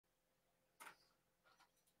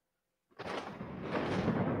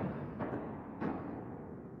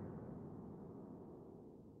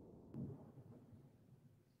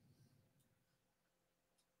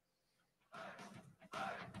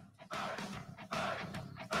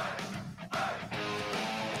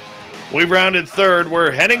We've rounded third.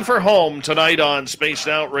 We're heading for home tonight on Spaced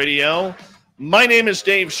Out Radio. My name is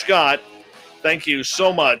Dave Scott. Thank you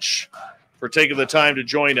so much for taking the time to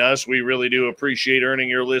join us. We really do appreciate earning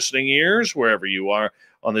your listening ears wherever you are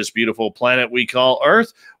on this beautiful planet we call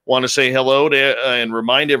Earth. Want to say hello to and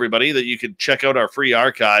remind everybody that you can check out our free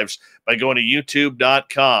archives by going to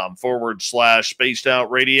youtube.com/Spaced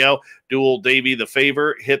Out Radio. Do old Davey the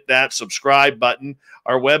favor, hit that subscribe button.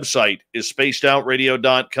 Our website is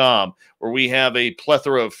spacedoutradio.com, where we have a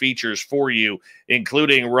plethora of features for you,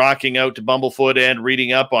 including rocking out to Bumblefoot and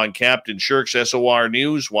reading up on Captain Shirk's SOR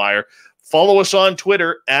Newswire. Follow us on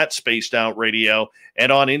Twitter at Spaced Out Radio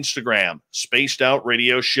and on Instagram, Spaced Out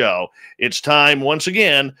Radio Show. It's time once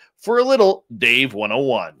again for a little Dave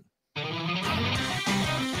 101. It's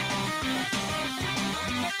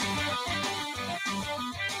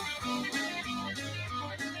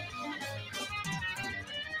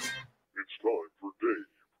time for Dave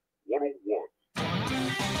 101.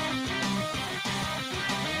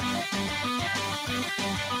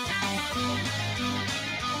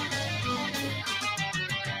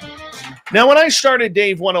 Now, when I started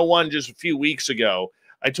Dave 101 just a few weeks ago,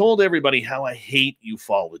 I told everybody how I hate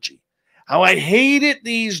ufology, how I hate it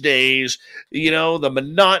these days. You know, the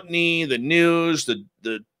monotony, the news, the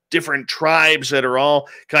different tribes that are all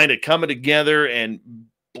kind of coming together and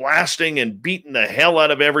blasting and beating the hell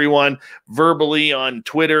out of everyone verbally on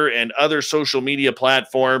Twitter and other social media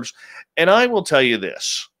platforms. And I will tell you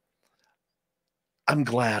this, I'm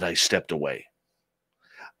glad I stepped away.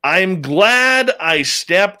 I'm glad I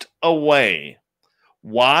stepped away.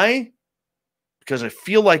 Why? Because I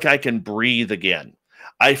feel like I can breathe again.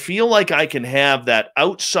 I feel like I can have that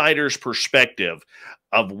outsider's perspective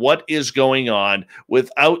of what is going on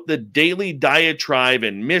without the daily diatribe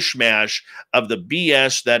and mishmash of the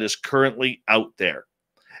BS that is currently out there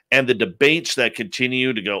and the debates that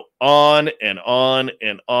continue to go on and on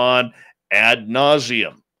and on ad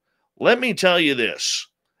nauseum. Let me tell you this.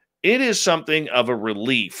 It is something of a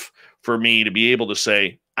relief for me to be able to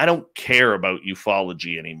say, I don't care about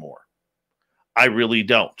ufology anymore. I really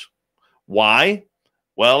don't. Why?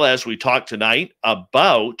 Well, as we talk tonight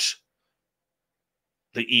about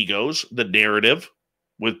the egos, the narrative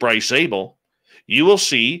with Bryce Abel, you will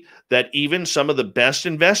see that even some of the best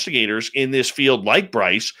investigators in this field, like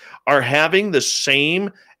Bryce, are having the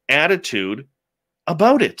same attitude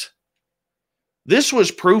about it. This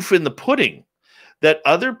was proof in the pudding that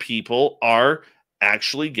other people are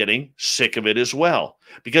actually getting sick of it as well.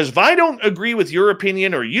 Because if I don't agree with your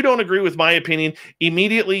opinion or you don't agree with my opinion,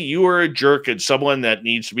 immediately you are a jerk and someone that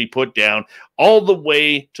needs to be put down, all the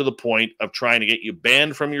way to the point of trying to get you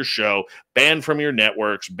banned from your show, banned from your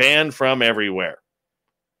networks, banned from everywhere.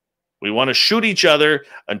 We want to shoot each other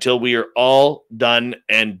until we are all done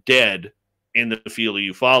and dead in the field of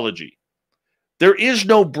ufology. There is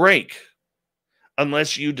no break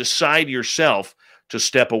unless you decide yourself to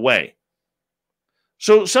step away.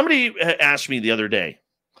 So somebody asked me the other day,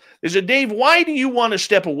 they said, Dave, why do you want to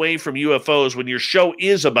step away from UFOs when your show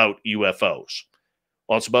is about UFOs?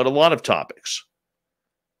 Well, it's about a lot of topics.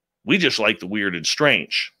 We just like the weird and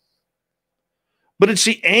strange. But it's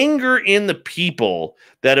the anger in the people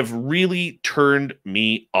that have really turned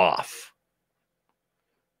me off.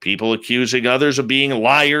 People accusing others of being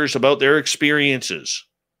liars about their experiences.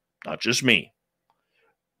 Not just me.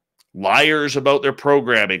 Liars about their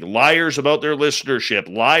programming, liars about their listenership,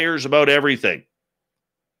 liars about everything.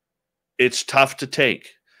 It's tough to take.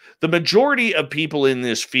 The majority of people in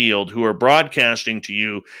this field who are broadcasting to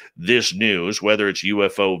you this news, whether it's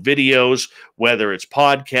UFO videos, whether it's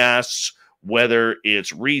podcasts, whether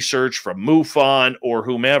it's research from MUFON or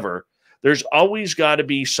whomever, there's always got to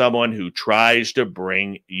be someone who tries to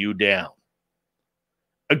bring you down.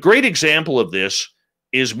 A great example of this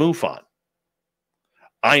is MUFON.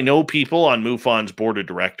 I know people on MUFON's board of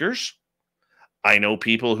directors. I know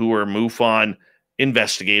people who are MUFON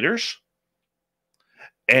investigators.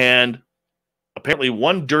 And apparently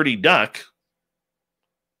one dirty duck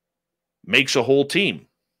makes a whole team.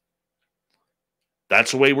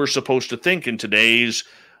 That's the way we're supposed to think in today's,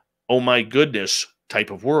 oh my goodness,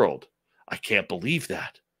 type of world. I can't believe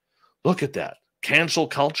that. Look at that. Cancel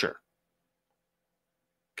culture.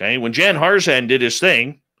 Okay, when Jan Harzan did his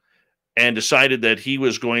thing, and decided that he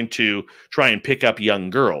was going to try and pick up young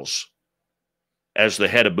girls as the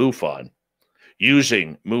head of MUFON,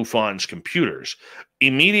 using MUFON's computers.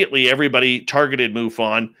 Immediately, everybody targeted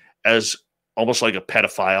MUFON as almost like a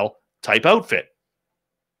pedophile type outfit.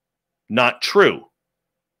 Not true.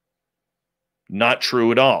 Not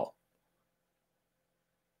true at all.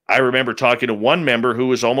 I remember talking to one member who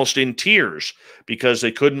was almost in tears because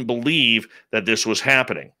they couldn't believe that this was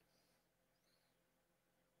happening.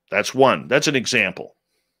 That's one. That's an example.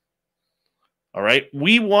 All right.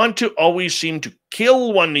 We want to always seem to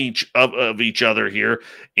kill one of each other here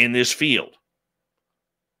in this field.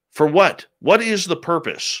 For what? What is the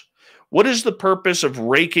purpose? What is the purpose of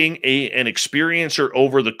raking an experiencer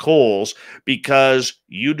over the coals because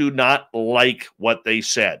you do not like what they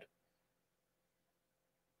said?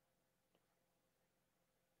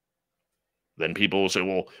 Then people will say,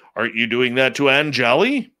 well, aren't you doing that to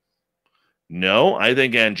Angeli? No, I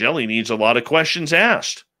think Angeli needs a lot of questions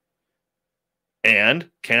asked. And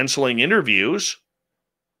canceling interviews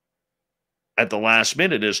at the last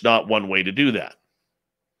minute is not one way to do that.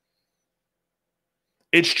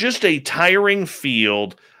 It's just a tiring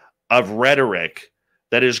field of rhetoric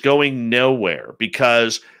that is going nowhere,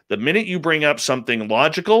 because the minute you bring up something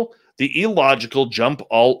logical, the illogical jump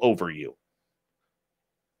all over you.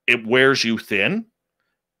 It wears you thin.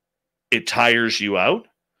 It tires you out.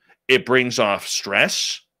 It brings off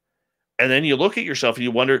stress. And then you look at yourself and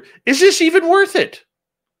you wonder, is this even worth it?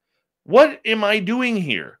 What am I doing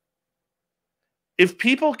here? If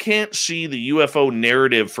people can't see the UFO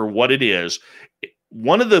narrative for what it is,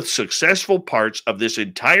 one of the successful parts of this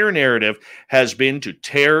entire narrative has been to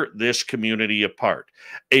tear this community apart.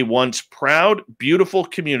 A once proud, beautiful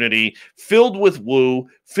community filled with woo,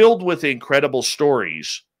 filled with incredible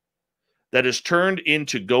stories, that has turned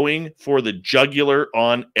into going for the jugular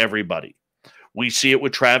on everybody. We see it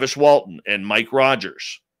with Travis Walton and Mike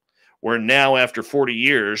Rogers, where now, after 40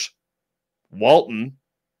 years, Walton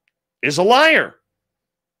is a liar.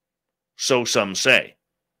 So some say.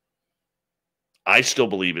 I still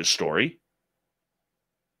believe his story.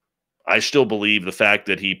 I still believe the fact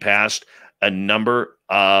that he passed a number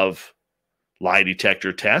of lie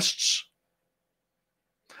detector tests.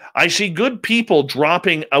 I see good people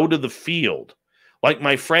dropping out of the field, like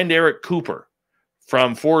my friend Eric Cooper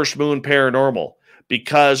from Forest Moon Paranormal,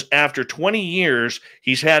 because after 20 years,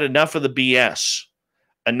 he's had enough of the BS,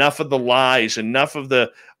 enough of the lies, enough of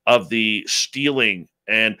the stealing,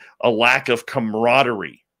 and a lack of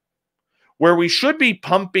camaraderie. Where we should be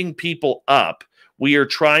pumping people up, we are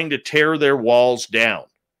trying to tear their walls down.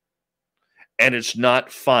 And it's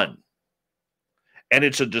not fun. And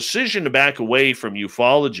it's a decision to back away from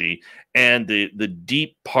ufology and the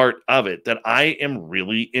deep part of it that I am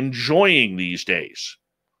really enjoying these days.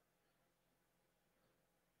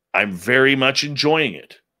 I'm very much enjoying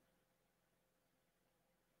it.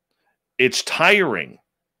 It's tiring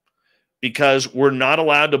because we're not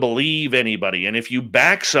allowed to believe anybody. And if you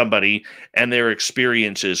back somebody and their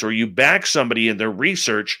experiences, or you back somebody in their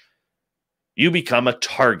research, you become a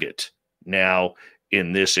target now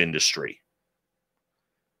in this industry.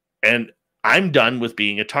 And I'm done with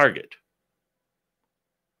being a target.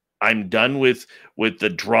 I'm done with the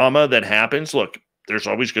drama that happens. Look, there's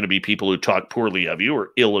always going to be people who talk poorly of you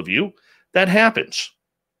or ill of you. That happens.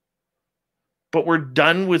 But we're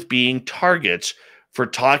done with being targets for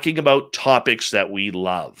talking about topics that we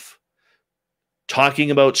love,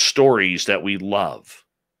 talking about stories that we love.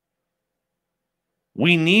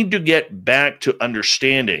 We need to get back to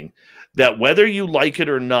understanding that whether you like it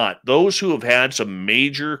or not, those who have had some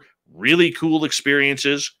major, really cool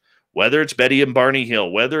experiences, whether it's Betty and Barney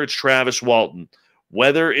Hill, whether it's Travis Walton,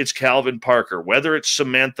 whether it's Calvin Parker, whether it's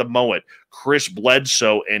Samantha Mowat, Chris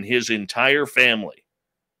Bledsoe and his entire family,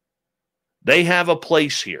 they have a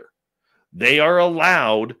place here. They are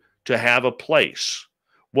allowed to have a place.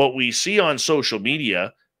 What we see on social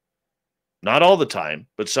media, not all the time,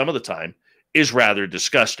 but some of the time, is rather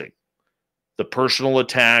disgusting. The personal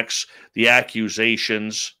attacks, the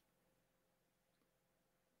accusations,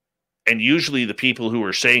 and usually the people who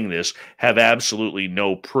are saying this have absolutely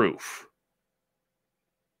no proof.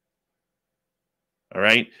 All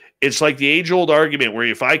right? It's like the age-old argument where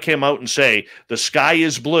if I came out and say, the sky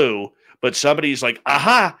is blue, but somebody's like,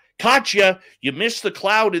 aha, caught you. You missed the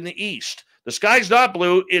cloud in the east. The sky's not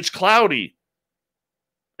blue. It's cloudy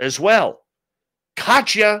as well.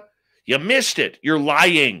 Caught you. You missed it. You're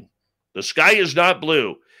lying. The sky is not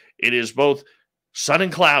blue. It is both sun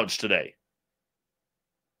and clouds today.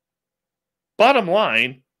 Bottom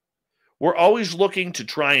line, we're always looking to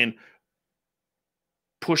try and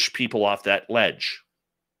push people off that ledge.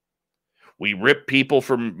 We rip people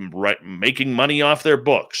from making money off their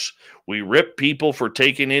books. We rip people for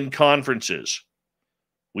taking in conferences.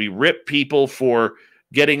 We rip people for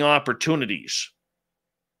getting opportunities,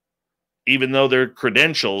 even though their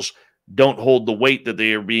credentials don't hold the weight that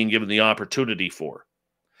they are being given the opportunity for.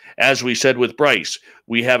 As we said with Bryce,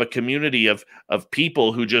 we have a community of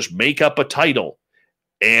people who just make up a title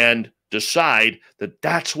and decide that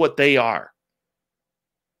that's what they are.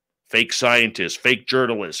 Fake scientists, fake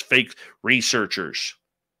journalists, fake researchers.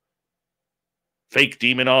 fake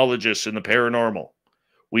demonologists in the paranormal.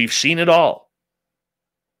 We've seen it all.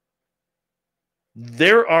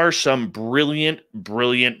 There are some brilliant,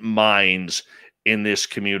 brilliant minds in this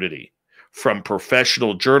community, from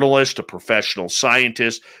professional journalists to professional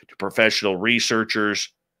scientists to professional researchers.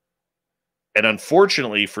 And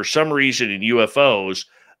unfortunately, for some reason in UFOs,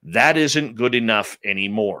 that isn't good enough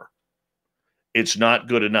anymore. It's not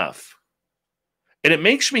good enough. And it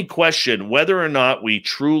makes me question whether or not we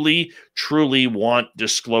truly, truly want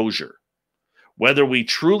disclosure, whether we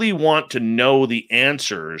truly want to know the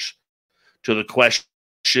answers to the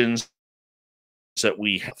questions that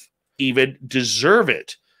we have, even deserve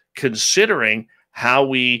it, considering how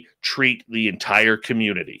we treat the entire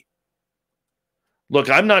community. Look,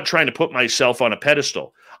 I'm not trying to put myself on a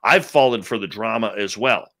pedestal. I've fallen for the drama as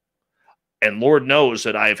well. And Lord knows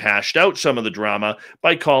that I've hashed out some of the drama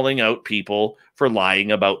by calling out people for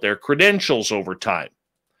lying about their credentials over time.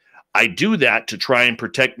 I do that to try and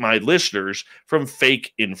protect my listeners from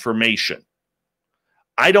fake information.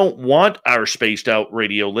 I don't want our spaced out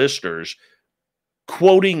radio listeners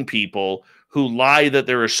quoting people who lie that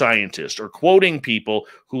they're a scientist, or quoting people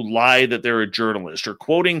who lie that they're a journalist, or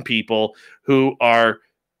quoting people who are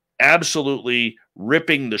absolutely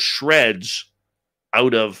ripping the shreds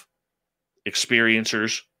out of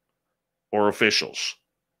experiencers or officials.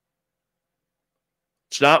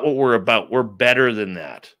 It's not what we're about. We're better than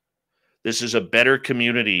that. This is a better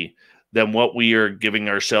community than what we are giving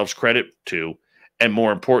ourselves credit to. And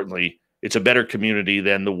more importantly, it's a better community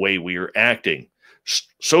than the way we are acting.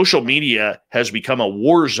 Social media has become a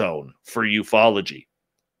war zone for ufology.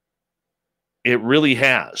 It really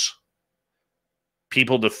has.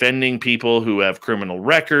 People defending people who have criminal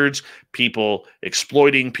records, people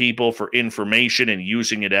exploiting people for information and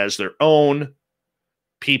using it as their own,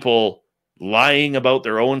 people lying about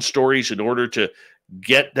their own stories in order to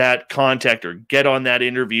get that contact or get on that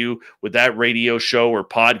interview with that radio show or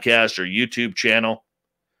podcast or YouTube channel.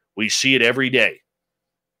 We see it every day.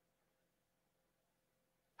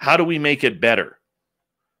 How do we make it better?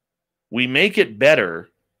 We make it better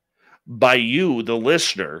by you, the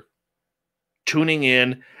listener, tuning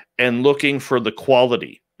in and looking for the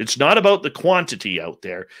quality. It's not about the quantity out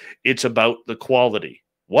there. It's about the quality.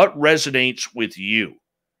 What resonates with you?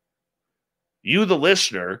 You, the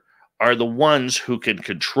listener, are the ones who can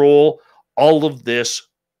control all of this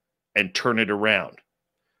and turn it around.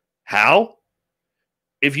 How?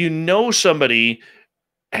 If you know somebody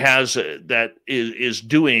that is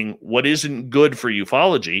doing what isn't good for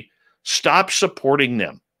ufology, stop supporting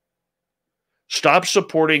them. Stop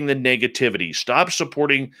supporting the negativity. Stop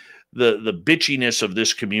supporting the bitchiness of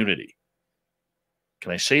this community.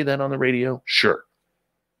 Can I say that on the radio? Sure.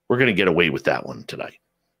 We're going to get away with that one tonight.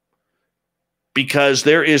 Because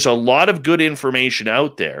there is a lot of good information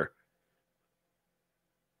out there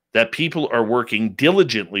that people are working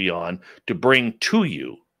diligently on to bring to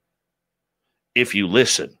you if you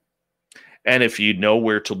listen and if you know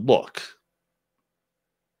where to look.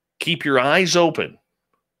 Keep your eyes open,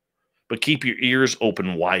 but keep your ears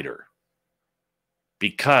open wider,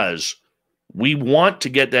 because we want to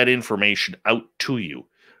get that information out to you.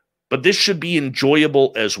 But this should be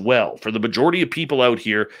enjoyable as well. For the majority of people out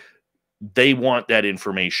here, they want that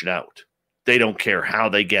information out. They don't care how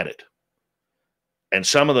they get it. And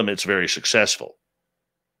some of them, it's very successful.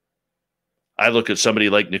 I look at somebody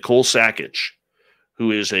like Nicole Sakich,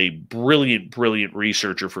 who is a brilliant, brilliant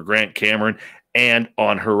researcher for Grant Cameron and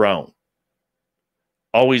on her own.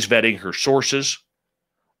 Always vetting her sources,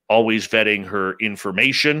 always vetting her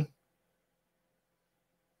information.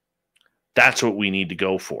 That's what we need to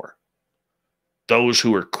go for. Those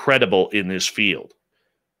who are credible in this field.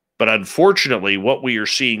 But unfortunately, what we are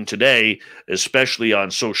seeing today, especially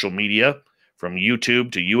on social media, from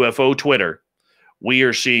YouTube to UFO Twitter, we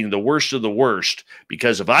are seeing the worst of the worst,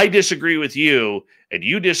 because if I disagree with you and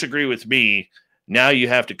you disagree with me, now you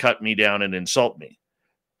have to cut me down and insult me.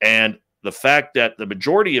 And the fact that the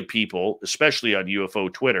majority of people, especially on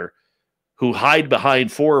UFO Twitter, who hide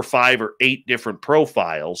behind 4 or 5 or 8 different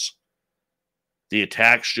profiles, the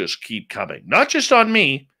attacks just keep coming. Not just on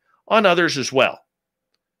me, on others as well.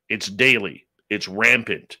 It's daily. It's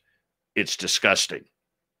rampant. It's disgusting.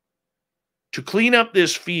 To clean up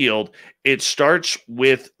this field, it starts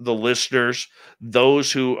with the listeners,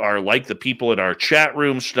 those who are like the people in our chat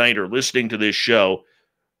rooms tonight or listening to this show,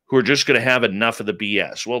 who are just going to have enough of the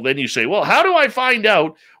BS. Well, then you say, well, how do I find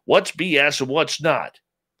out what's BS and what's not?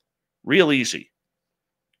 Real easy.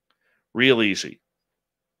 Real easy.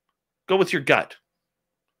 Go with your gut.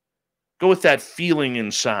 Go with that feeling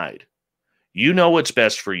inside. You know what's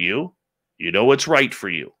best for you. You know what's right for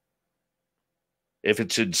you. If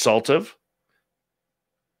it's insultive,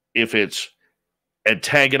 if it's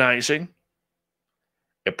antagonizing,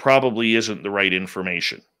 it probably isn't the right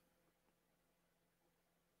information.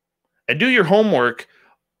 And do your homework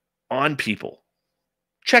on people.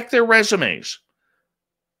 Check their resumes.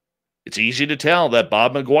 It's easy to tell that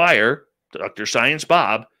Bob McGuire, Dr. Science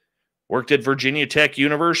Bob, worked at Virginia Tech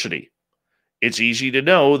University. It's easy to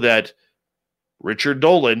know that Richard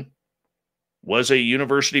Dolan was a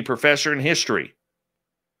university professor in history.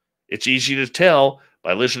 It's easy to tell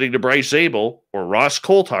by listening to Bryce Zabel or Ross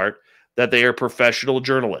Coulthart that they are professional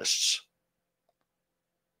journalists.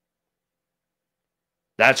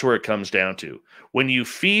 That's where it comes down to. When you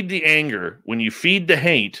feed the anger, when you feed the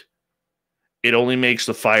hate, it only makes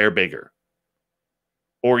the fire bigger.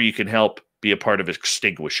 Or you can help be a part of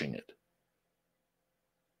extinguishing it.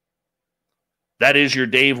 That is your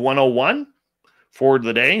Dave 101 for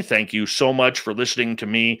the day. Thank you so much for listening to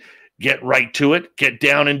me get right to it, get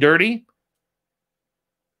down and dirty,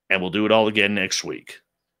 and we'll do it all again next week.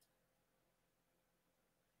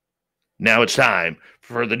 Now it's time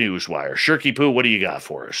for the Newswire. Shirky Poo, what do you got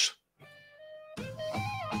for us?